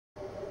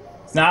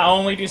Not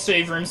only do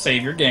save rooms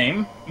save your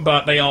game,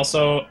 but they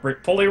also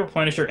fully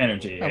replenish your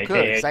energy, Oh, good,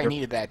 aka 'cause I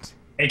needed that.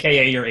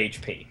 aka your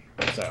HP.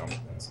 So,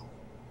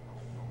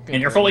 Good,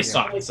 and you're good, fully yeah.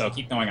 stocked. So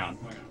keep going on.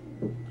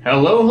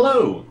 Hello,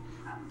 hello.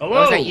 Hello.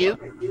 Oh, is that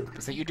you?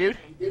 Is that you, dude?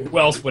 Who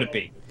else would it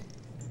be?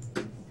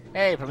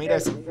 Hey,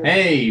 Phermida's.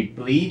 Hey,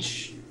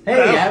 Bleach. Hey,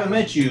 Hello. I haven't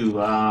met you.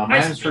 My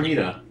Nice name's to meet you.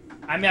 Phermida.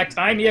 I'm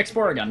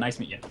ExPorygon. Nice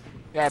to meet you.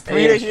 Yeah, Hey,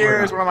 Phermida here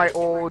Phermida. is one of my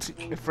old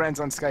friends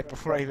on Skype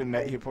before I even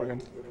met you,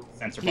 Portland.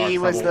 Censor He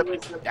box was trouble.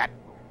 the.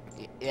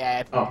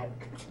 Yeah. Oh,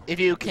 If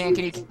you can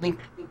you link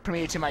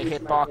Phermida to my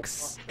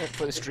hitbox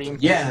for the stream?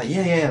 yeah.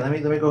 Let me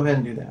go ahead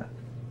and do that.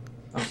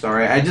 I'm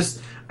sorry. I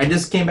just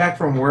came back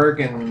from work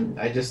and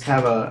I just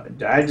had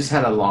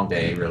a long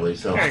day really.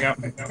 So There you go.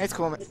 It's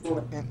cool,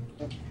 man.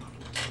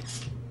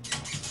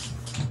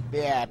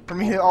 Yeah,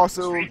 Phermida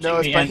also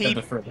knows, The but end of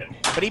the frigate.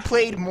 he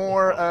played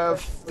more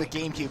of the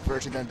GameCube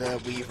version than the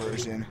Wii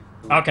version.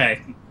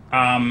 Okay.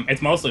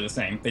 It's mostly the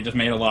same. They just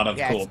made a lot of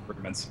Yeah, cool it's-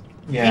 improvements.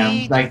 yeah,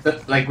 He-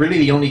 like really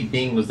the only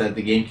thing was that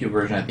the GameCube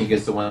version I think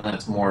is the one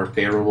that's more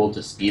favorable to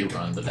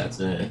speedrun, but that's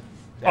it.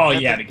 Oh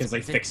yeah, because they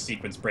fixed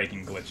sequence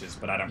breaking glitches,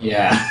 but I don't.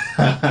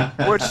 Yeah.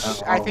 Which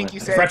I think you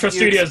said. Retro you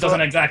Studios expo-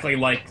 doesn't exactly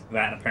like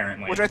that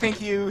apparently. Which I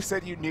think you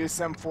said you knew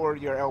some for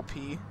your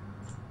LP.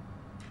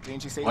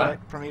 Didn't you say What?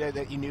 that, Phermida,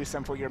 that you knew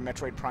some for your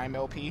Metroid Prime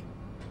LP?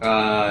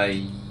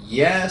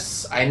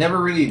 Yes. I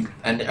never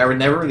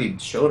really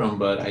showed them,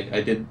 but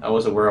I did. I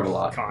was aware of a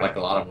lot, like a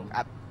lot of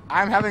them.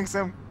 I'm having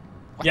some.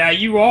 Yeah,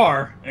 you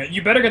are.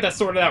 You better get that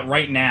sorted out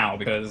right now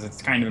because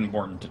it's kind of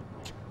important.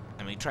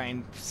 Let me try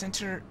and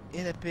center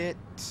it a bit.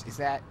 Is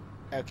that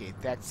okay?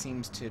 That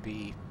seems to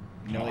be.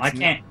 No, it's I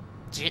can't.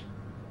 Not.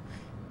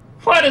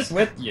 What is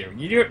with you?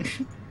 You do.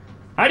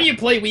 How do you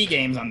play Wii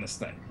games on this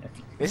thing?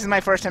 This is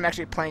my first time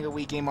actually playing a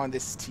Wii game on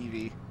this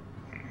TV.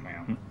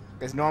 Man,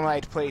 Because normally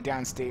I'd play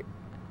downstairs.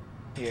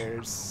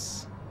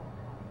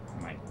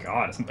 oh my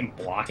God, is something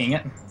blocking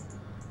it?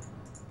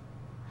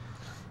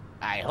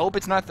 I hope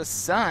it's not the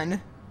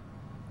sun.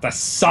 The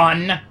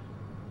sun.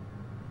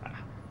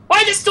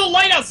 Why is it still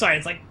light outside?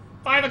 It's like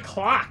 5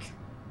 o'clock.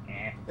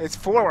 Eh. It's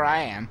 4 where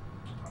I am.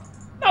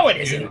 No, it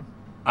isn't.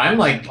 I'm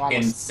like in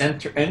Almost.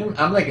 center, and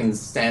I'm like in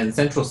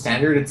Central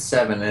Standard. It's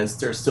 7, and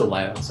there's still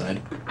light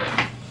outside.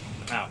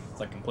 Wow, it's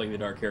like completely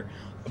dark here.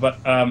 But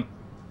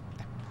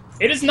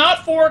it is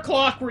not 4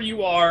 o'clock where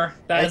you are.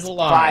 That is It's a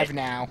lie. 5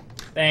 now.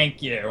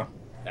 Thank you.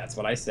 That's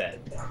what I said.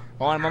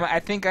 Hold on a moment. I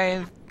think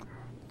I.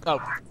 Oh,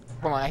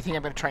 hold on. I think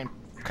I'm gonna try and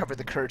cover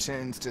the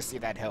curtains to see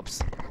if that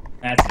helps.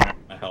 That's not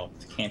gonna help.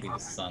 It can't be the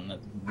sun.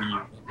 That's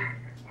weird.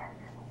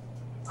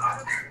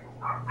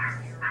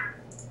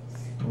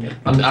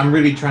 I'm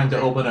really trying to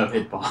open up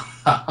Hitbox.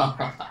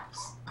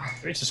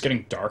 Maybe it's just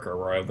getting darker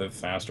where I live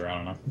faster.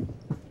 I don't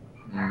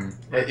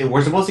know.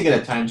 We're supposed to get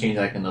a time change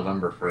like in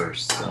November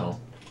 1st, so.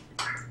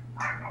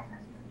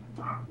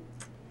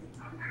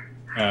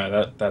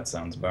 That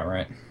sounds about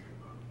right.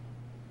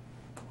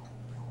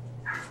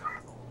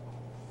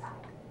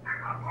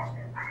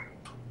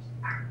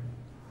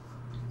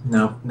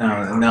 No.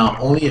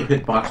 Only if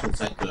Hitbox would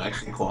decide to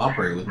actually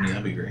cooperate with me,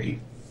 that'd be great.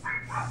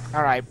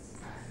 All right,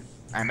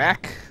 I'm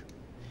back.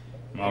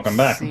 Welcome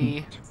Let's back.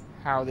 See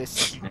how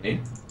this. Hey?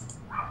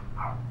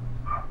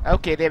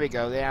 Okay, there we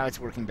go. Now it's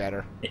working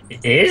better.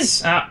 It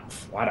is?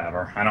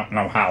 Whatever. I don't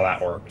know how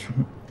that worked.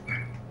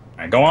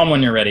 Alright, go on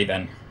when you're ready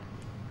then.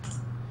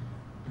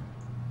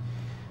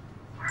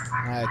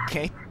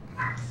 Okay.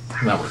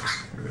 That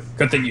works.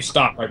 Good thing you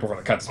stopped right before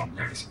the cutscene.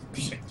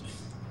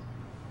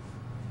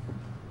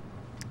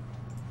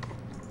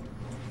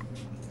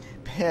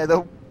 Yeah,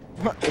 the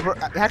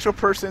actual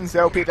person's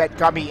LP that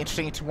got me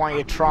interested to wanting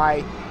to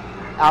try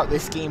out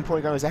this game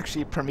Polygon was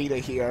actually Phermida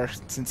here,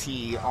 since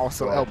he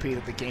also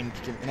LP'd the game,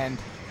 and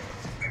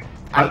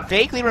I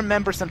vaguely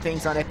remember some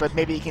things on it, but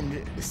maybe he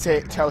can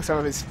tell some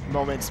of his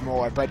moments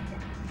more. But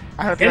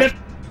I don't know.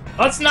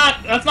 Let's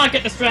not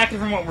get distracted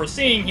from what we're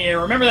seeing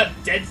here. Remember that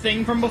dead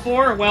thing from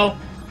before? Well,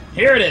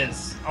 here it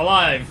is,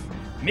 alive.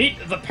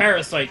 Meet the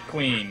Parasite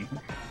Queen.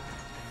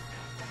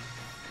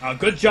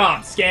 Good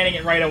job scanning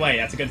it right away.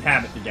 That's a good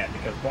habit to get,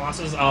 because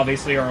bosses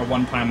obviously are a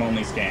one-time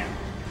only scan.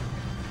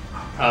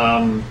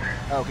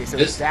 Okay, so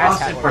This that's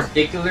boss in how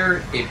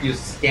particular, if you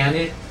scan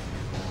it,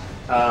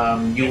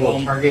 you will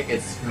target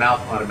its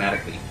mouth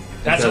automatically.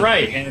 That's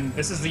right, and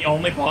this is the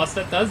only boss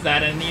that does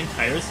that in the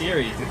entire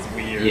series. It's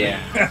weird.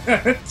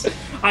 Yeah.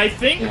 I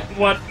think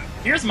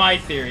here's my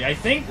theory. I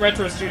think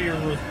Retro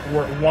Studios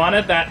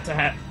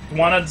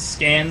wanted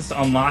scans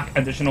to unlock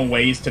additional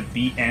ways to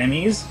beat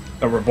enemies,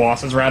 or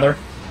bosses rather.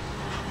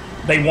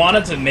 They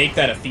wanted to make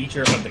that a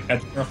feature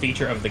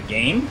of the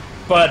game,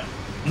 but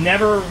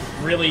never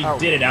really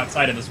did it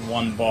outside of this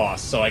one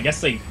boss. So I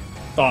guess they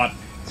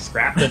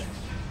scrapped it,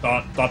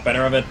 thought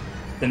better of it,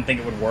 didn't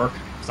think it would work,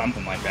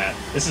 something like that.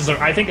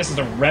 I think this is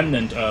a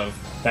remnant of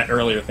that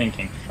earlier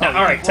thinking. Now,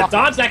 all right, to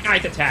dodge that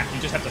guy's attack,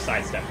 you just have to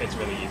sidestep. It's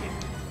really easy.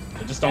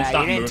 So just don't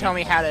stop you didn't moving. tell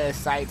me how to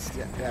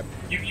sidestep.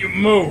 You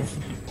move.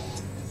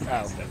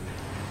 Oh.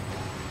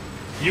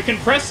 You can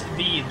press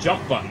the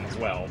jump button as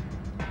well.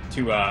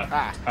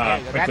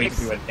 quickly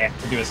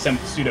do a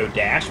pseudo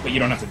dash, but you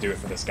don't have to do it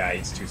for this guy.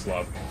 He's too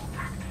slow.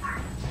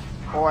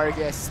 Or I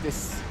guess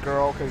this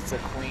girl, because it's a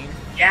queen.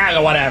 Yeah,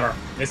 whatever.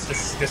 This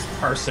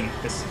person,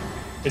 this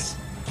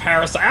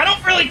parasite. I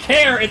don't really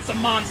care. It's a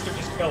monster.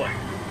 Just kill it.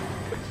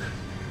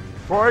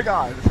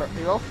 Porygon,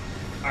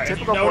 Alright, if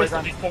you notice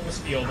that the force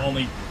field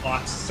only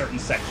blocks a certain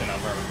section of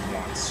her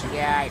once.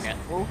 Yeah, I know.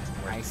 Ooh,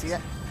 I see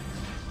it.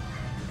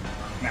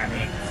 I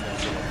mean,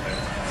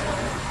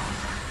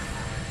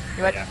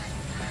 You what? yeah.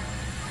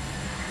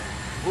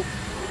 Oop.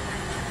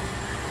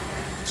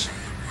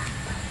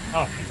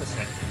 Oh,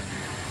 interesting.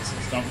 This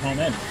is don't home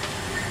in.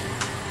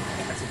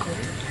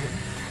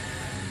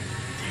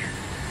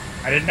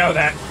 I didn't know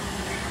that.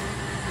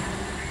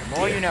 The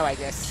more you know, I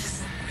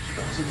guess.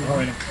 Oh,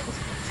 I know.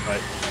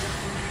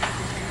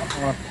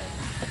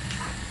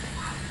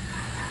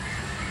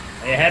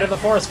 Stay ahead of the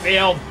force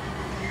field.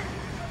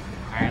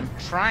 I'm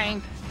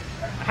trying.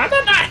 How'd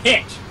that not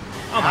hit?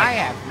 Oh my I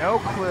have no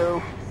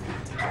clue.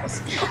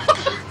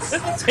 This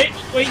is taking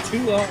way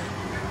too long.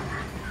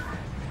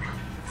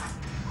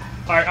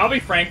 Alright, I'll be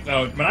frank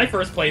though, when I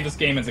first played this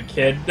game as a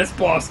kid, this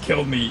boss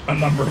killed me a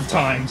number of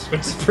times,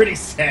 which is pretty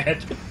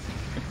sad.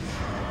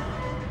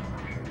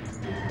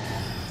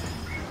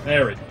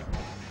 There we go.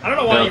 I don't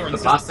know why you were The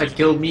boss that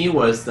killed me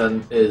was the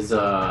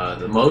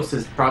most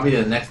is probably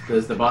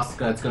the boss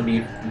that's gonna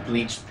be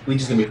Bleach.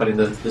 Bleach is gonna be fighting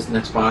this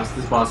next boss.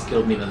 This boss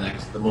killed me the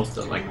most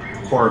like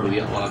horribly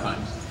a lot of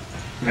times.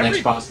 The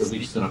next boss that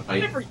Bleach is gonna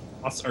fight. Every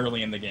boss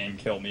early in the game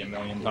killed me a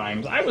million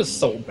times. I was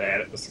so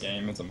bad at this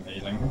game, it's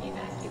amazing.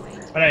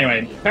 But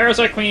anyway,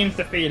 Parasite Queen's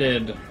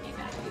defeated.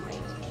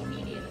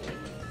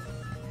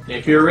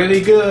 If you're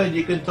really good,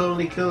 you can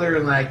totally kill her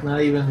in like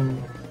not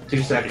even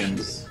 2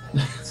 seconds.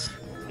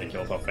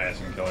 Ridiculous how fast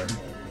you can kill her.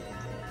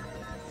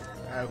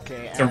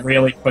 Okay. It's a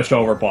really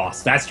pushover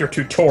boss. That's your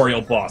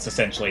tutorial boss,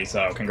 essentially,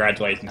 so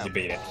congratulations, you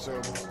beat it. So,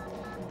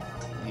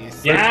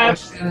 Yeah,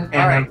 Question, and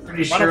I'm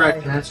pretty sure I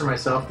can answer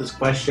myself this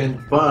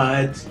question,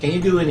 but can you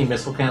do any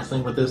missile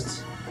canceling with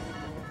this?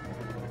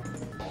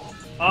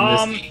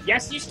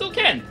 Yes, you still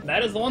can.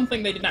 That is the one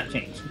thing they did not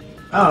change.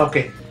 Oh,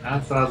 okay.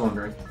 That's what I was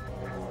wondering.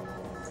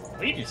 I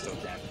believe you still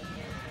can.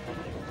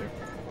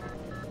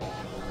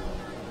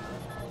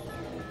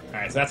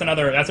 Alright, so that's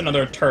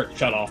another turret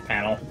shut-off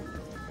panel.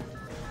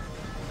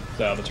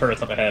 So the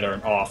turrets up ahead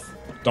are off.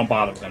 Don't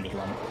bother with them, just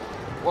run.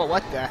 Whoa,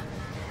 what the?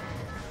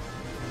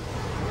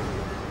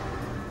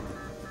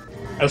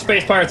 The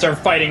space pirates are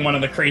fighting one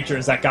of the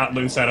creatures that got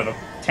loose out of the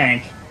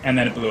tank, and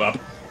then it blew up.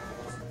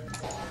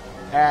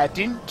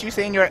 Didn't you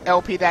say in your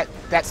LP that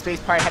space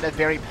pirate had a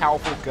very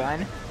powerful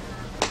gun?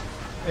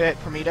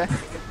 Phermida?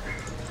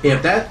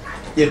 If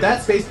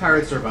that space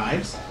pirate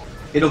survives,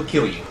 it'll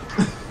kill you.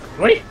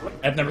 Wait,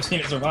 I've never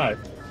seen it survive.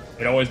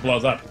 It always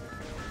blows up.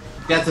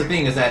 That's the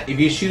thing, is that if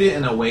you shoot it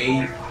in a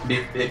way,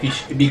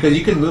 because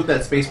you can move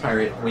that space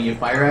pirate when you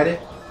fire at it.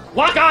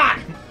 Lock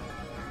on!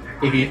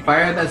 If you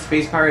fire at that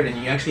space pirate and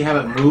you actually have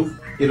it move,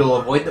 it'll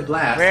avoid the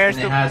blast, Where's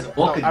and it the- has a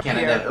Vulcan up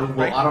cannon here, that will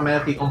right?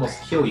 automatically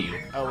almost kill you.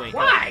 Oh wait.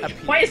 Why? up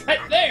here. Why is that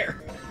there?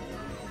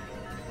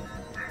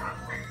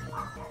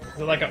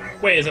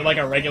 Is it like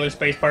a regular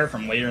space pirate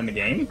from later in the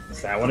game?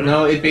 Is that what it is?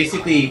 No, it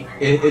basically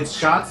its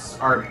shots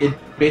are it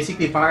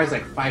basically fires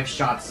like 5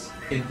 shots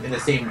in the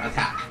same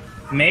attack.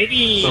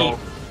 Maybe So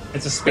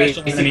it's a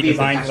special enemy basically its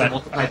designed attacks for are that.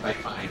 multiplied by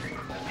 5,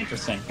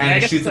 Interesting. and Yeah, I it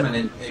guess shoots it's them in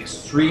an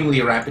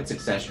extremely rapid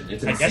succession.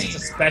 It's I insane. guess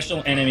it's a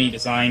special enemy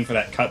designed for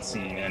that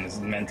cutscene and is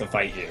meant to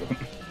fight you.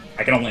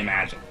 I can only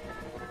imagine.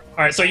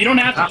 Alright, so you don't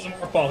have to use a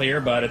morph ball here,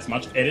 but it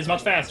is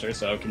much faster,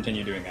 so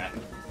continue doing that.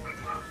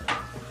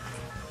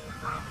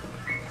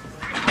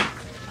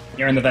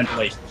 You're in the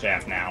ventilation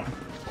shaft now.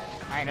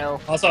 I know.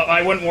 Also,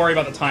 I wouldn't worry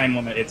about the time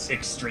limit, it's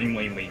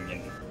extremely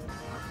lenient.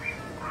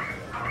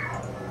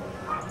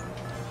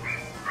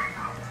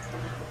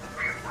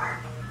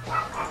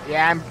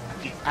 Yeah,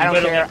 I don't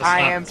literally care. have to I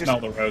stop am and just. smell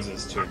the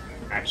roses to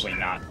actually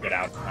not get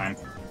out in time.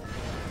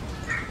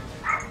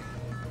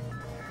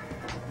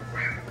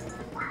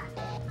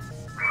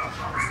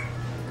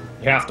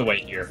 You have to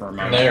wait here for a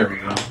moment. There we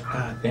go.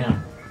 God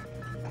damn.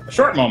 A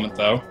short moment,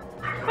 though.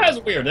 That was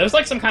weird. There's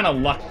like some kind of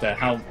luck to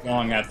how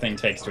long that thing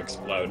takes to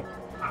explode.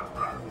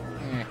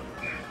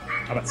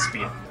 How about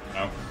speed?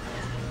 No.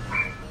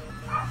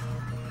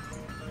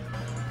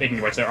 Speaking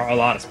of which, there are a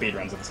lot of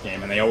speedruns of this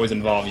game, and they always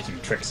involve using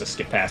tricks to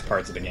skip past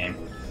parts of the game.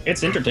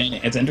 It's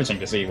entertaining. It's interesting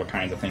to see what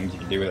kinds of things you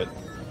can do with it.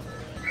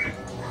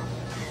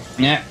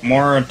 Yeah,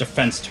 more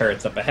defense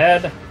turrets up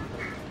ahead.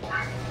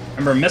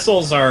 Remember,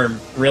 missiles are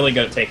really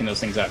good at taking those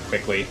things out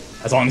quickly,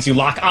 as long as you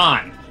lock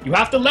on. You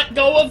have to let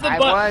go of the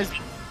button.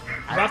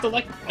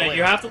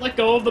 You have to let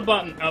go of the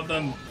button, of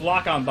the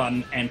lock-on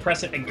button, and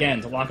press it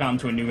again to lock on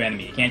to a new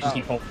enemy. You can't just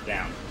keep holding it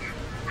down.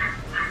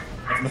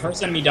 If the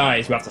first enemy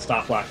dies, you have to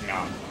stop locking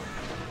on,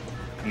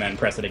 and then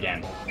press it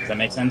again. Does that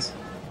make sense?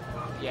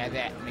 Yeah,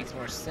 that makes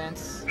more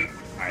sense.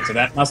 All right, so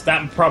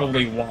that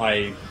probably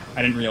why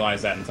I didn't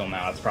realize that until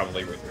now. That's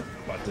probably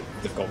what the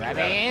difficulty That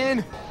is.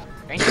 in.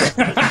 Thank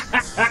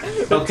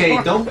you.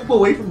 Okay, don't move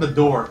away from the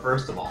door,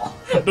 first of all.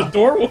 The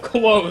door will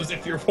close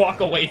if you walk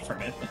away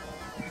from it.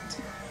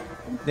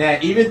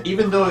 Yeah,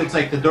 even though it's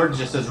like the door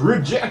just says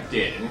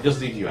rejected and it just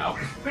leaves you out.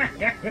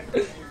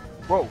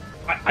 Whoa.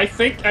 I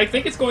think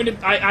it's going to.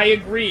 I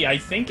agree. I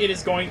think it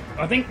is going.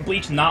 I think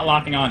Bleach not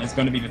locking on is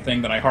going to be the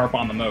thing that I harp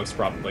on the most,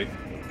 probably.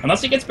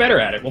 Unless he gets better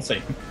at it, we'll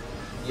see.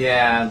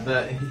 Yeah,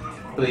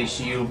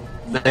 Bleach,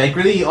 like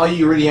really, all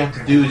you really have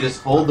to do is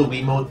just hold the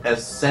Wiimote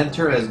as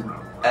center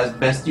as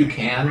best you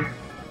can,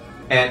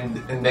 and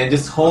then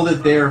just hold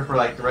it there for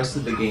like the rest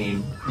of the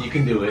game. You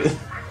can do it.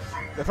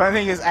 The funny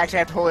thing is, I actually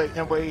have to hold it in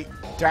a way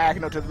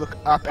diagonal to look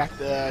up at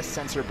the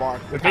sensor bar.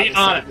 To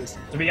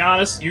be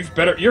honest, you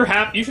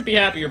should be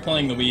happy you're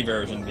playing the Wii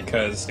version,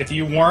 because if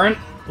you weren't,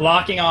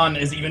 locking on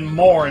is even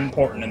more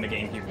important in the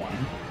GameCube one.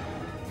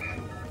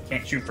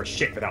 Can't shoot for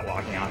shit without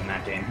locking on in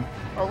that game.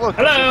 Oh look!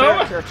 Hello,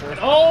 an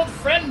old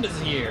friend is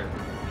here.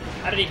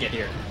 How did he get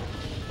here?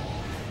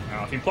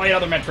 Now, if you play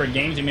other Metroid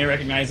games, you may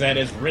recognize that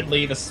as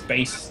Ridley the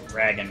Space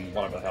Dragon,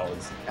 whatever the hell it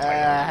is.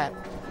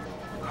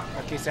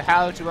 Okay, so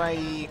how do I...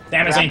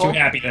 Samus ain't too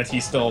happy that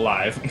he's still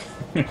alive.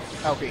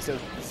 Okay, so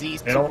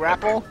Z's to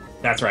grapple?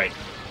 That's right.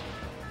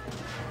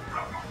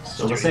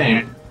 Still the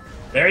same.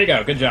 There you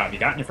go. Good job. You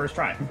got it in your first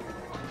try.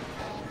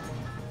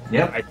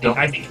 Yep.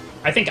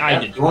 I think I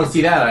did. You won't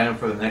see that item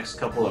for the next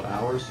couple of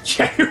hours.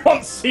 Yeah, you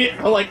won't see it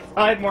for like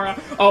 5 more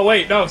hours. Oh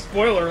wait, no!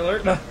 Spoiler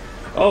alert. No.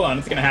 Hold on,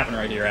 it's gonna happen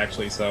right here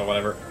actually. So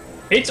whatever.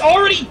 It's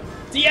already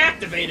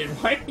deactivated.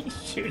 Why are you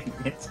shooting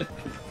it?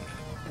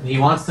 He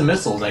wants the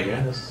missiles, I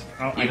guess.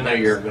 Oh, even though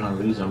you're gonna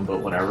lose them,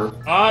 but whatever.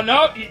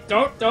 No,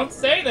 don't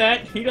say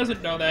that. He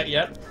doesn't know that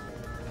yet.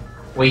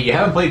 Wait, you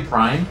haven't played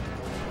Prime?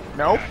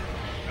 Nope.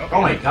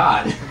 Oh my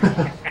god.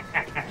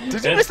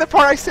 Did you miss the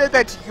part I said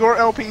that your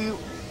LP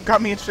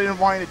got me interested in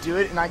wanting to do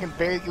it, and I can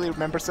vaguely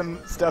remember some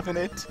stuff in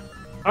it?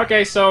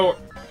 Okay, so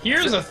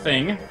here's a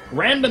thing.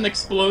 Random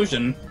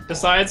explosion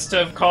decides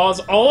to cause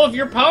all of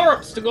your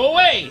power-ups to go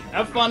away.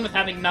 Have fun with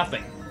having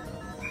nothing.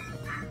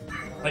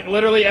 Like,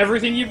 literally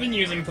everything you've been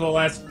using for the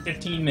last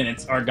 15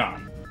 minutes are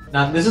gone.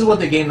 Now, this is what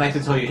the game likes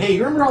to tell you. Hey,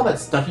 you remember all that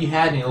stuff you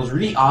had and it was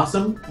really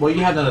awesome? Well,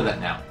 you have none of that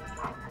now.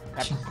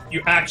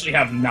 You actually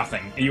have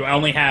nothing. You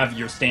only have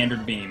your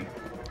standard beam.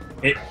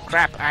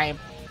 Crap, I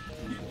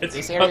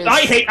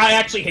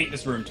actually hate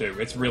this room, too.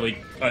 It's really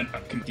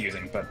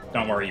confusing, but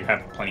don't worry, you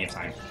have plenty of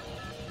time.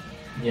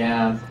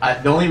 Yeah,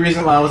 the only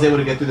reason why I was able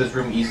to get through this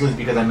room easily is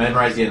because I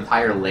memorized the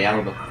entire layout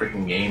of the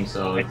freaking game,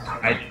 so...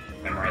 I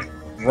didn't memorize it.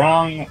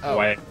 Wrong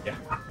way. Yeah.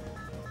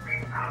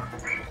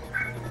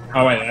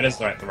 Oh wait, that is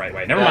the right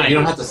way. Never mind. You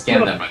don't have to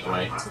scan that, by the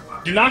way.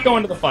 Do not go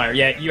into the fire.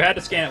 Yeah, you had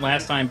to scan it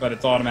last time, but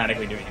it's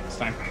automatically doing it this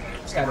time.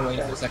 Just gotta wait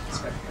for a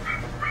second.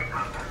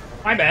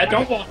 My bad.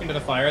 Don't walk into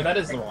the fire. That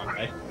is the wrong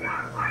way.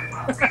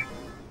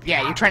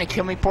 Yeah, you trying to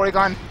kill me,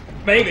 Porygon?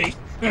 Maybe.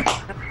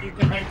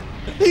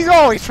 He's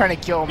always trying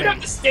to kill me. You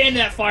have to stand in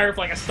that fire for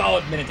like a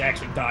solid minute to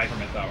actually die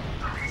from it, though.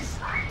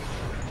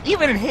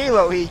 Even in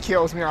Halo, he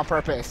kills me on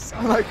purpose.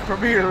 Unlike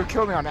Phermida, who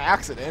killed me on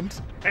accident.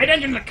 Pay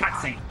attention to the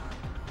cutscene.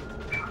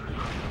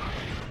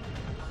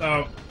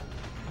 So,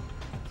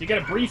 you get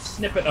a brief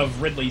snippet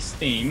of Ridley's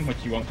theme, which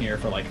you won't hear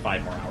for like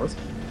 5 more hours.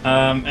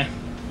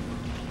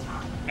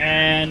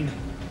 And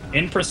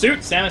in pursuit,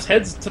 Samus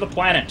heads to the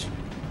planet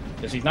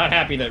because he's not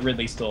happy that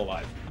Ridley's still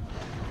alive.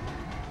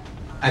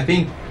 I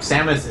think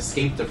Samus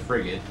escaped the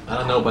frigate. I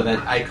don't know, but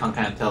that icon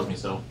kind of tells me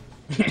so.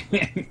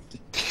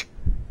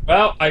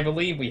 Well, I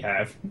believe we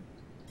have.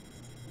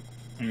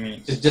 I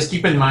mean, just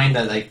keep in mind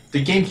that like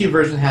the GameCube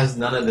version has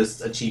none of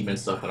this achievement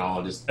stuff at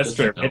all. That's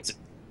true.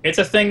 It's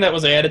a thing that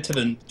was added to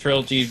the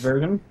trilogy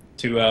version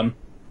to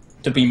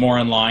be more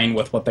in line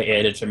with what they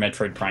added to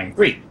Metroid Prime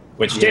 3,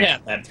 which did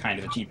have that kind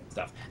of achievement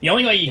stuff. The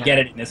only way you get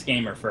it in this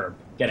game are for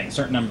getting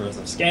certain numbers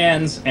of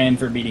scans and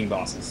for beating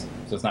bosses.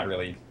 So it's not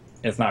really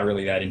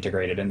that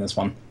integrated in this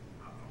one.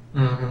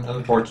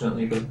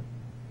 Unfortunately, but.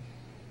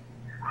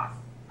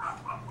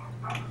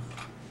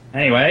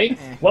 Anyway,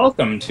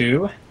 welcome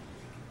to...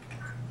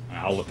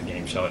 I'll let the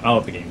game show it. I'll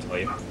let the game tell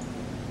you.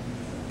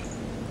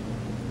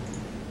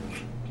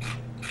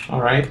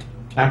 Alright.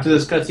 After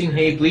this cutscene,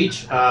 hey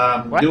Bleach,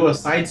 do a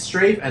side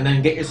strafe and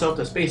then get yourself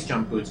the space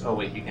jump boots. Oh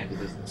wait, you can't do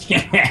this.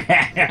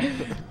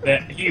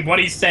 What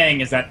he's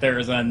saying is that there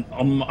is a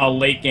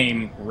late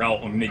game,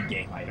 mid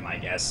game item, I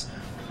guess,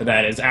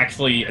 that is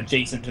actually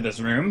adjacent to this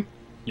room.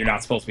 You're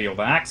not supposed to be able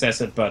to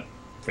access it, but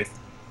with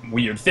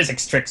weird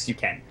physics tricks you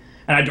can.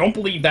 And I don't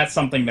believe that's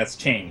something that's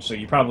changed, so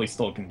you probably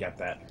still can get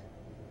that.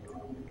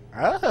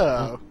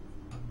 Oh.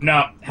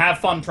 No, have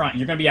fun trying.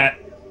 You're gonna be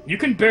you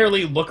can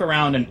barely look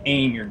around and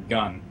aim your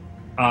gun.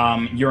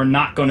 You're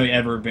not going to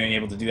ever be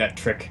able to do that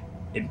trick.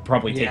 It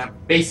probably takes. Yeah,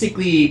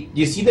 basically,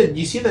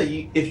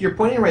 if you're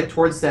pointing right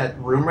towards that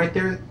room right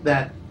there,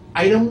 that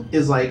item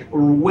is like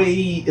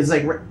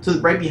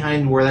right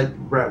behind where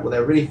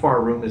that really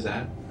far room is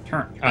at.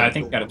 I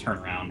think you got to turn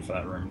around for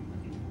that room.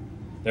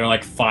 There are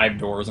like 5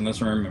 doors in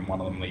this room, and one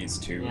of them leads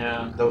to.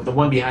 Yeah, the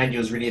one behind you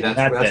is really that's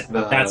it.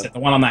 That's it. The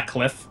one on that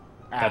cliff.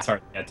 That's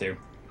hard to get to.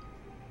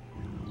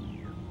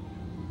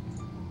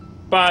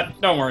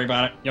 But don't worry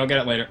about it. You'll get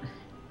it later.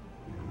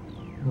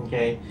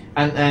 Okay,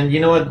 and you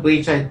know what,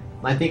 Bleach?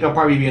 I think I'll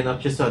probably be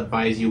enough just to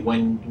advise you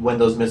when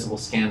those missile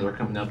scans are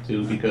coming up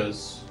too,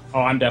 because.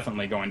 Oh, I'm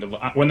definitely going to.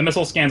 When the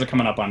missile scans are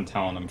coming up, I'm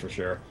telling them for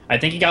sure. I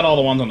think he got all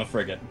the ones on the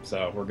frigate,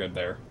 so we're good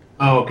there.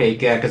 Oh, okay,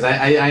 yeah, because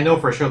I know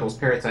for sure those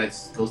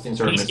parasites, those things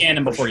are. He scanned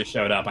them before you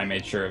showed up. I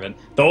made sure of it.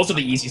 Those are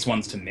the easiest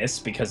ones to miss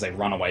because they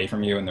run away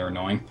from you and they're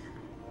annoying,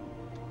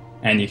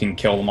 and you can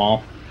kill them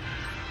all.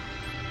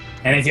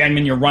 And if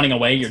when you're running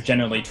away, you're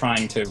generally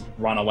trying to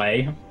run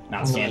away,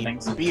 not scan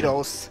things.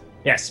 Beetles.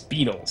 Yes,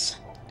 beetles.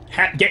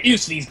 Get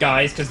used to these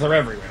guys because they're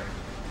everywhere.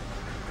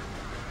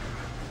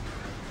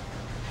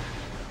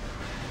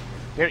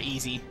 They're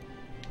easy.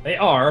 They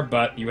are,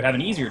 but you would have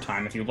an easier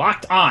time if you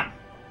locked on.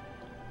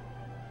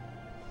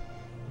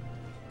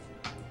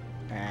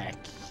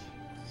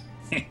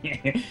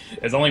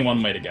 There's only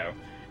one way to go,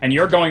 and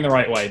you're going the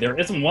right way. There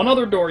isn't one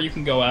other door you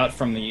can go out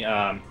from the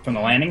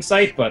landing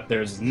site, but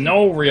there's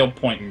no real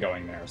point in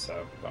going there,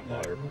 so don't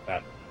bother with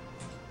that.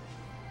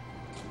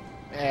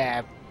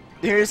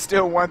 There's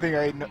still one thing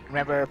I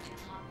remember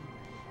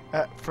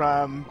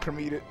from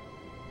Phermida.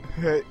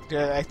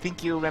 I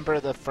think you remember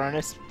the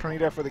furnace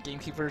Phermida for the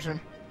GameCube version.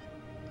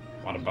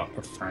 What about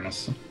the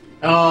furnace?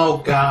 Oh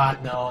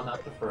God, no,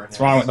 not the furnace. What's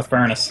wrong with the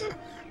furnace?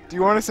 Do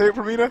you want to say it,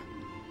 Phermida?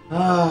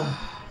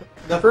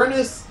 The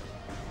furnace.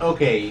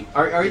 Okay,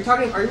 are you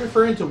talking? Are you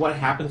referring to what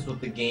happens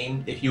with the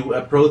game if you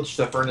approach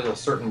the furnace a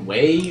certain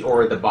way,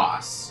 or the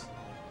boss?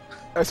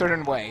 A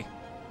certain way.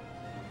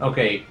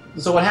 Okay,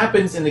 so what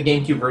happens in the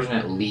GameCube version,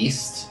 at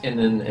least, in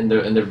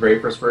the very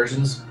first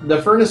versions,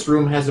 the furnace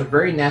room has a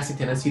very nasty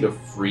tendency to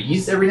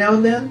freeze every now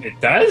and then. It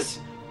does?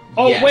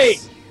 Oh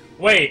Yes.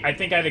 wait! I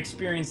think I've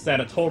experienced that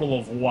a total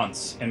of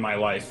once in my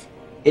life.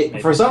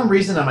 For some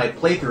reason, on my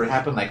playthrough, it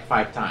happened like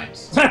 5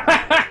 times.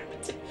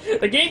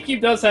 The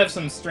GameCube does have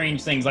some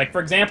strange things. Like,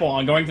 for example,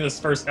 on going to this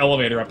first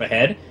elevator up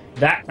ahead,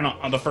 that can,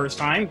 on the first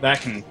time,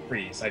 that can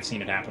freeze. I've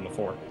seen it happen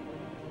before.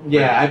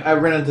 Yeah, I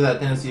ran into that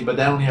tendency, but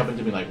that only happened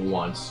to me like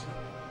once.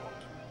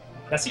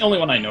 That's the only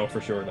one I know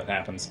for sure that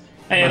happens.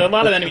 And a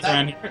lot of enemies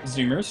around here,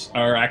 Zoomers,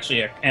 are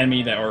actually an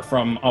enemy that are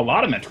from a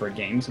lot of Metroid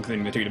games,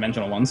 including the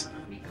two-dimensional ones.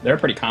 They're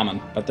pretty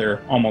common, but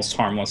they're almost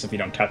harmless if you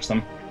don't touch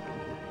them.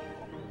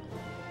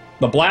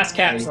 The blast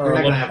cats are You're a not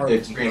little gonna have to hard to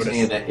experience notice.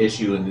 any of that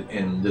issue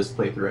in this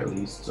playthrough, at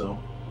least. So,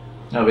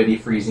 of any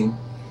freezing.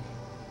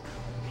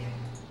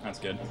 That's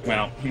good.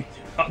 Well,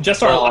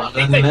 just our Well, luck. I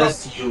think they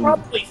unless you-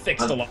 probably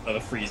fixed a lot of the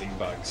freezing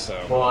bugs, so...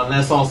 Well,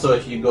 unless also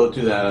if you go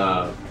to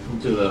that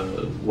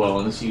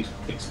unless you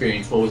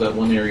experience what was that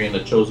one area in the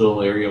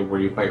Chozo area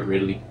where you fight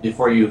Ridley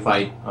before you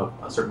fight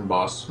a certain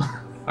boss.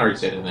 I already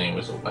said it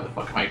anyway, so why the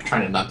fuck am I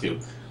trying not to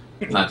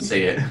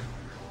say it?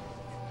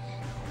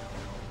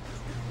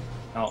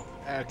 Oh.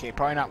 Okay,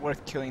 probably not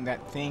worth killing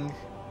that thing.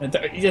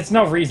 It's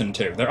no reason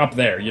to. They're up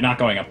there. You're not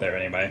going up there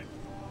anyway.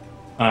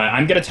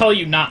 I'm going to tell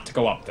you not to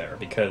go up there,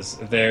 because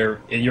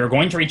you're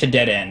going to reach a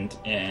dead end,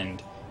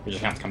 and you're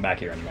just going to have to come back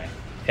here anyway.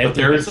 But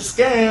there is a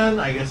scan.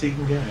 I guess you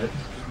can get it.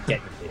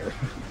 Get here.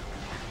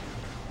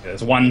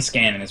 There's one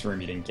scan in this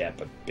room you didn't get,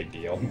 but big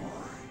deal.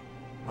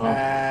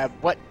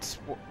 What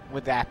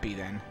would that be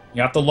then?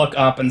 You have to look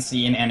up and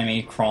see an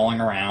enemy crawling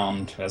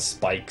around with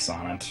spikes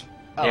on it.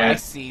 Oh, yeah, I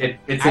see.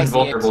 It's I see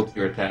invulnerable it. to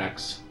your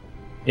attacks.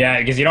 Yeah,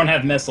 because you don't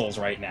have missiles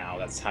right now.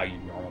 That's how you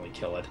normally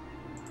kill it.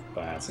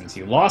 But since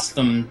you lost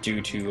them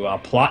due to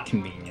plot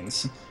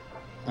convenience, you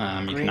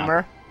cannot...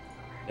 Dreamer?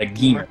 A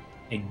Geemer.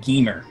 A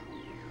Geemer.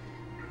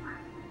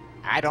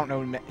 I don't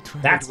know.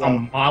 That's a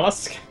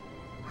mollusk?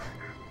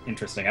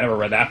 Interesting, I never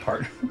read that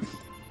part.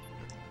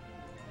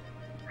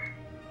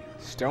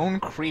 Stone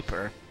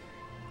Creeper.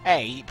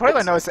 Hey, you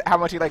probably knows how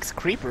much he likes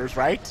creepers,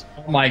 right?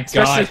 Oh my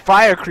Especially god.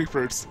 fire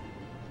creepers.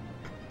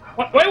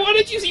 What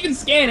did you even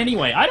scan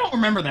anyway? I don't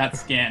remember that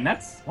scan.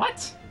 That's...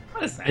 What?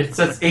 What is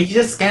that? He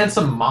just scanned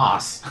some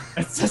moss.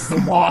 It's just the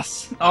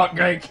moss. Oh,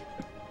 great.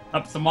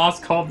 It's the moss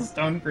called the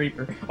stone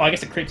creeper. Well, I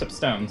guess it creeps up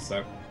stones,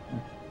 so...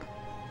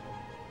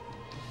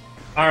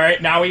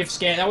 Alright, now we have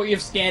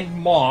scanned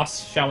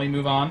moss. Shall we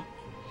move on?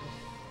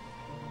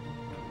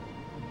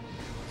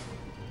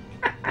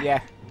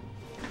 Yeah.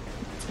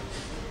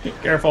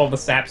 Careful of the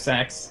sap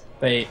sacks.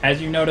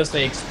 As you notice,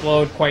 they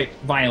explode quite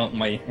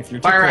violently if you're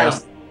too Fire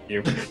close out. to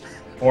you.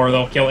 Or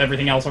they'll kill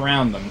everything else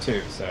around them,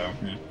 too, so...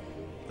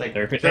 Like,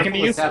 they can careful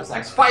be with useful. sap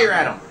sacks. Fire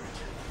at him.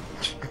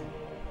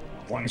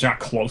 As long as you're not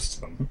close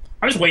to them.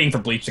 I'm just waiting for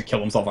Bleach to kill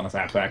himself on a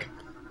sap sack.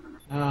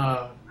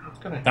 What's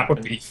gonna That would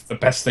happen? be the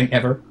best thing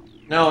ever.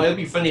 No, it'd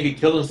be funny if he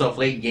killed himself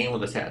late game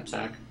with a sap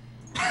sack.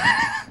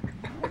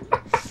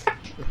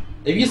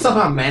 If you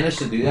somehow manage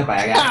to do that by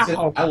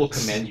accident, I will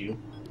commend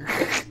you.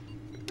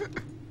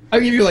 I'll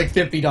give you like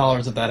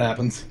 $50 if that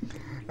happens.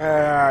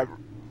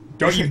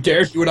 Don't you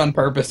dare do it on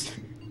purpose.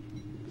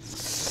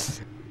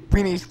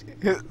 We need...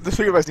 The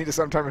three of us need to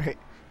sometime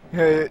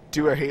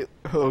do a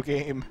Halo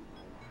game.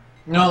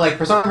 No, like,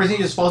 for some reason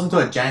he just falls into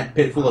a giant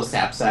pit full of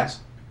sap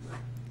sacks.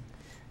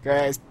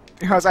 Guys,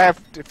 because I have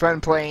fun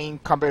playing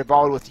Combat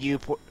Evolved with you,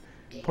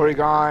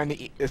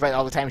 Porygon, despite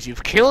all the times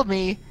you've killed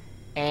me,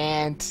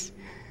 and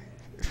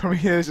For me,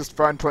 it was just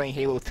fun playing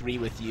Halo 3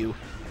 with you.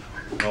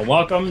 Well,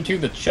 welcome to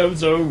the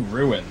Chozo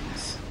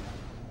Ruins.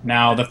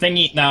 Now,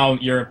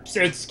 your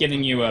suit's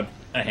giving you a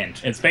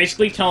hint. It's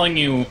basically telling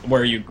you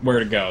where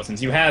to go.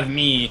 Since you have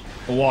me,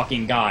 the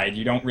walking guide,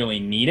 you don't really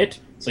need it.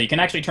 So you can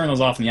actually turn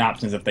those off in the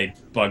options if they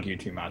bug you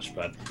too much.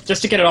 But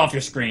just to get it off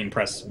your screen,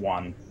 press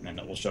 1, and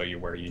it will show you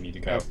where you need to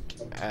go.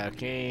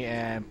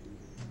 Okay,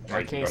 Or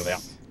you can go to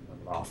the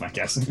off, I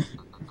guess.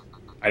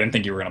 I didn't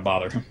think you were going to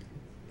bother.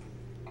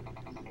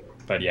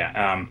 But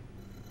yeah,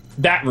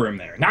 that room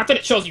there. Not that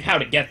it shows you how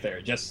to get there,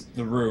 just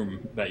the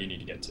room that you need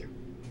to get to.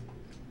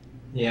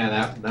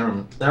 Yeah,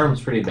 that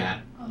room's pretty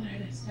bad. Oh, there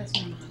it is. That's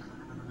me.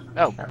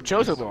 Oh,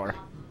 Chozo door.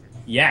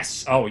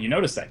 Yes. Oh, you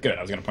noticed that. Good.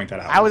 I was going to point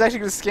that out. I was actually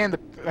going to scan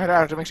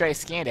to make sure I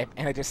scanned it,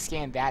 and I just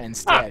scanned that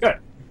instead. Ah, good.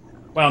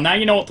 Well, now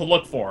you know what to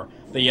look for.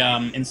 The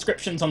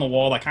inscriptions on the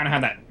wall that kind of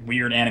have that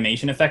weird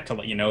animation effect to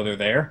let you know they're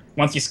there.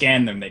 Once you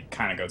scan them, they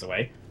kind of goes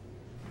away.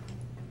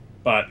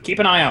 But keep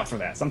an eye out for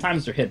that.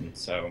 Sometimes they're hidden,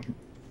 so...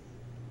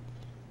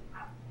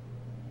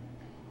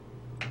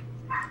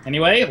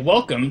 Anyway,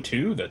 welcome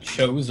to the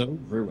Chozo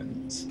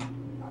Ruins.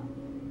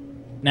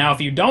 Now,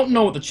 if you don't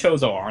know what the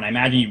Chozo are, and I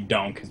imagine you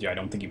don't, because I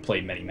don't think you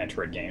played many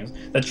Metroid games,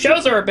 the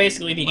Chozo are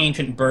basically the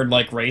ancient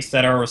bird-like race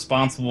that are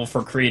responsible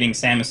for creating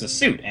Samus'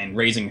 suit and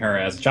raising her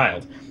as a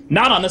child.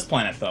 Not on this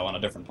planet, though, on a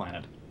different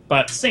planet.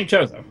 But same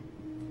Chozo.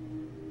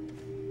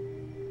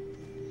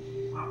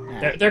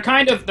 They're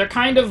kind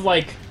of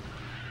like...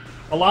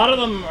 A lot of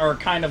them are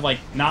kind of like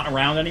not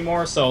around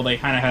anymore, so they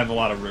kind of have a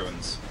lot of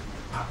ruins.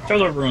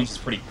 Chozo Ruins is a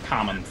pretty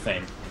common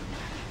thing,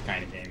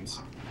 kind of games.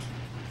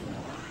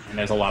 And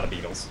there's a lot of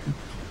beetles.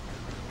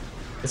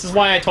 This is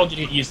why I told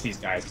you to use these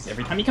guys, because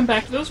every time you come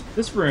back to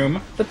this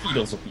room, the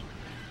beetles will be...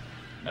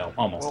 Well,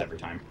 almost every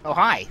time. Oh,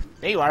 hi.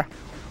 There you are.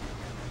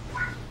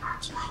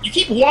 You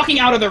keep walking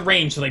out of their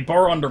range so they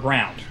burrow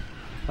underground.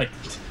 Like,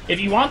 if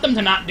you want them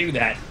to not do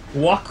that,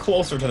 walk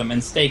closer to them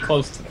and stay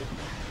close to them.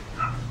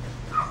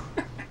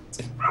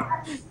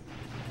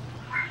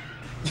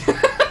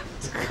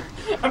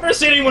 I've never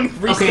seen anyone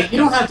Okay, you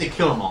don't have to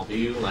kill them all, do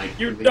you? Like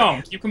you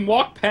don't. You can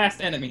walk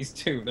past enemies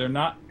too. They're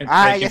not.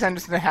 I guess I'm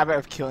just in the habit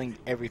of killing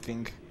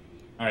everything.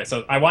 All right,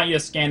 so I want you to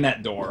scan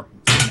that door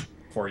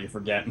before you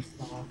forget.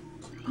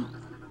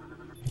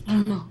 I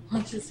don't know.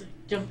 Let's just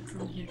jump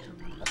from here to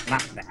there.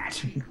 Not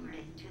that.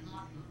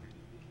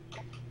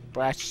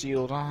 Blast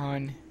shield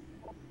on.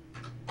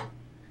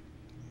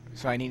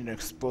 So I need an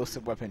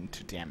explosive weapon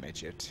to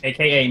damage it.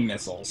 AKA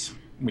missiles,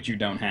 which you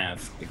don't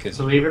have because.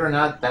 Believe it or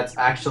not, that's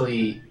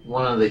actually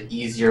one of the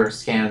easier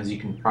scans you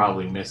can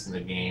probably miss in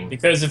the game.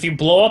 Because if you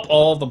blow up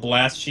all the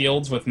blast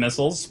shields with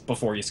missiles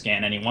before you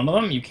scan any one of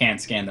them, you can't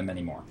scan them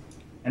anymore.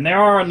 And there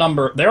are a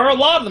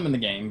lot of them in the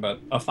game, but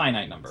a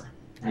finite number.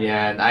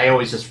 Yeah, and I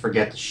always just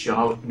forget to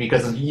show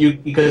because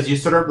you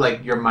sort of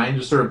like your mind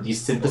just sort of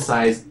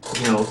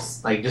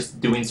desynthesized, like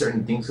just doing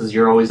certain things because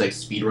you're always like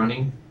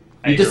speedrunning.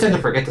 You just tend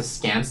to forget to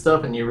scan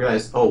stuff, and you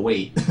realize, oh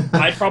wait.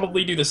 I'd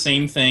probably do the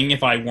same thing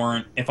if I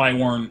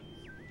weren't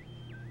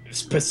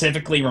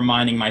specifically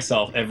reminding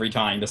myself every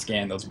time to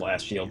scan those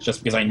blast shields,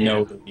 just because I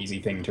know the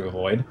easy thing to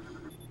avoid.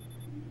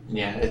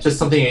 Yeah, it's just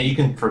something that you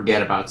can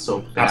forget about so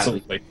badly.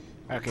 Absolutely.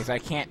 Okay, so I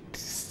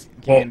can't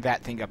get in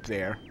that thing up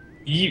there.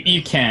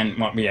 You can.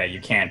 Well, yeah, you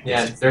can't.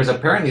 Yeah, there's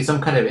apparently some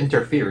kind of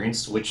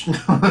interference, which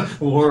It's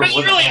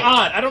really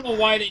odd. I don't know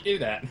why they do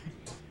that.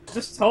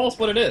 Just tell us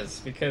what it is,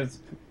 because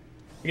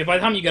by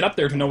the time you get up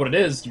there to know what it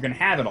is, you're gonna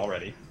have it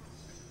already.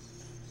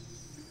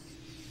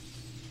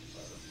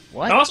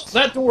 What? Also,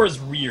 that door is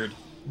weird.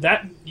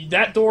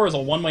 That door is a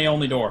one-way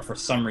only door for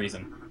some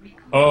reason.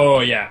 Oh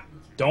yeah,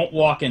 don't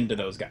walk into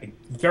those guys.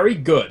 Very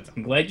good.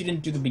 I'm glad you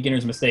didn't do the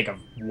beginner's mistake of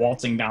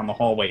waltzing down the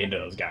hallway into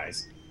those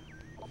guys.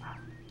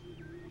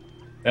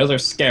 Those are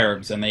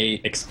scarabs, and they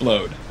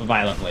explode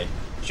violently.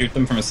 Shoot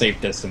them from a safe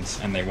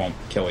distance, and they won't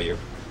kill you.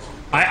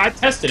 I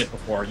tested it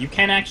before. You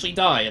can actually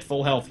die at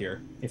full health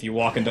here if you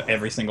walk into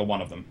every single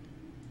one of them.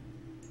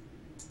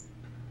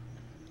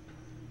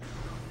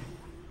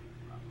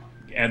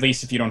 At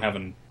least if you don't have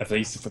at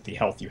least with the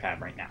health you have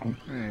right now.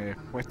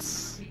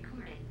 What's...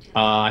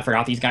 I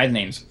forgot these guys'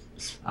 names.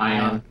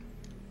 Ion.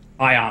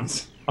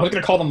 Ions. I was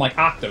gonna call them like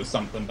Octo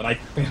something, but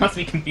they must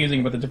be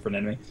confusing with a different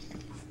enemy.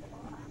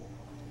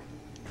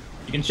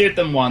 You can shoot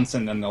them once,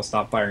 and then they'll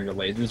stop firing your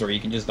lasers, or you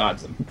can just dodge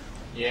them.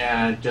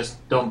 Yeah,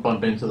 just don't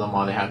bump into them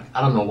while they have...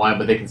 I don't know why,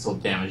 but they can still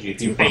damage you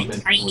if you bump into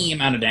them. Tiny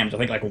amount of damage. I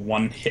think like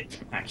one hit,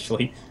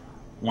 actually.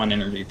 One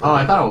energy per Oh,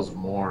 hit. I thought it was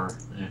more.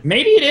 Yeah.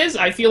 Maybe it is.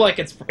 I feel like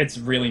it's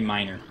really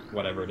minor,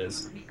 whatever it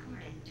is.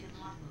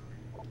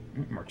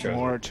 More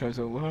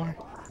Chozo lore.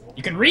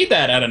 You can read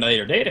that at a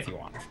later date if you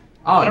want.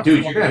 Oh,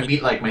 dude, you're gonna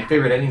meet like my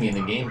favorite enemy in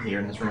the game here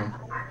in this room.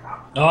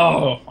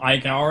 Oh, I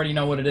can already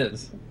know what it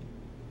is.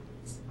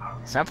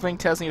 Something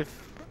tells me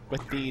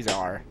what these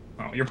are.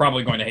 Oh, you're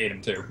probably going to hate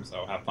him too,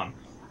 so have fun.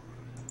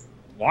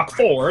 Walk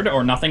forward,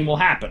 or nothing will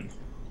happen.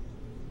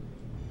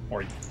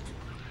 Or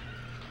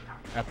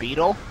A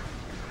beetle?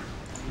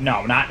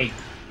 no, not a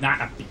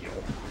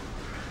beetle.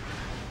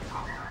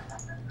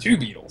 Two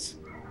beetles.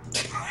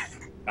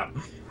 Oh.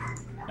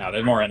 Now,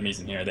 there's more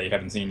enemies in here that you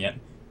haven't seen yet.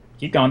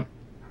 Keep going.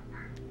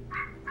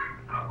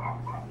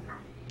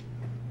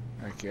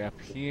 Okay,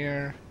 up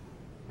here.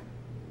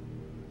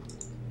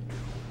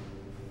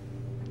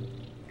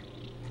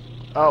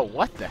 Oh,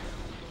 what the?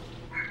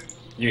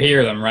 You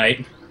hear them,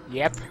 right?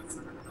 Yep.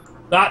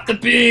 Not the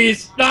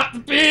bees! Not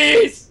the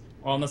bees!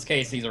 Well, in this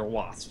case, these are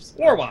wasps.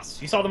 War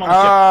wasps! You saw them on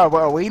the ship.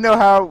 Well, we know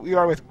how we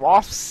are with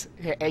wasps,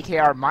 aka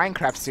our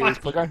Minecraft series.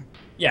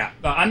 Yeah,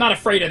 I'm not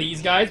afraid of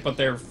these guys, but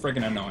they're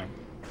friggin' annoying.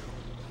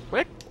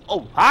 Where?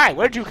 Oh, hi!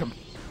 Where'd you come?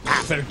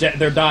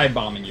 They're dive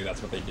bombing you,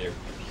 that's what they do.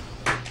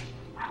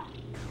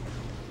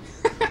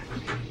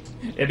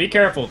 Yeah, be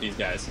careful with these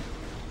guys.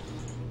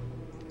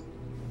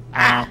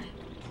 I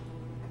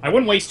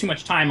wouldn't waste too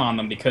much time on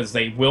them because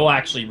they will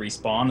actually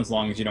respawn as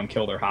long as you don't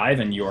kill their hive,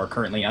 and you are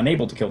currently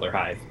unable to kill their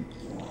hive.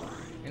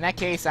 In that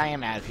case, I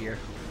am out of here.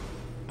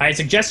 I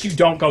suggest you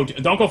don't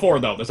go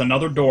forward though. There's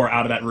another door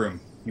out of that room.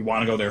 You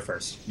want to go there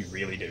first. You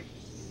really do.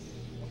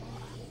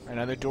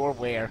 Another door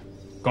where?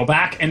 Go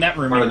back in that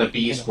room. Where the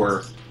bees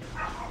were.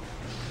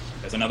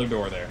 There's another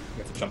door there.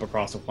 You have to jump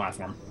across the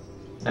platform.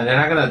 And they're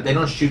not gonna. They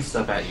don't shoot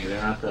stuff at you.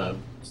 They're not the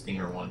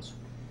stinger ones.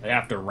 They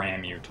have to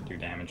ram you to do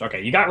damage.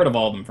 Okay, you got rid of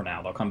all of them for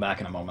now. They'll come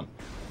back in a moment.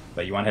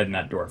 But you want to head in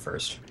that door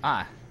first.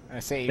 I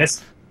say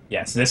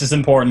Yes, this is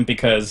important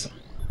because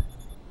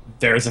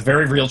there's a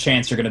very real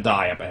chance you're going to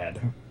die up ahead.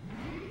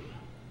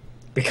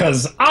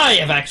 Because I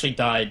have actually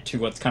died to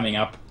what's coming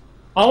up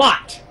a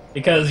lot.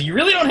 Because you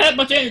really don't have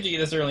much energy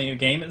this early in the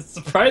game. It's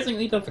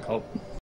surprisingly difficult.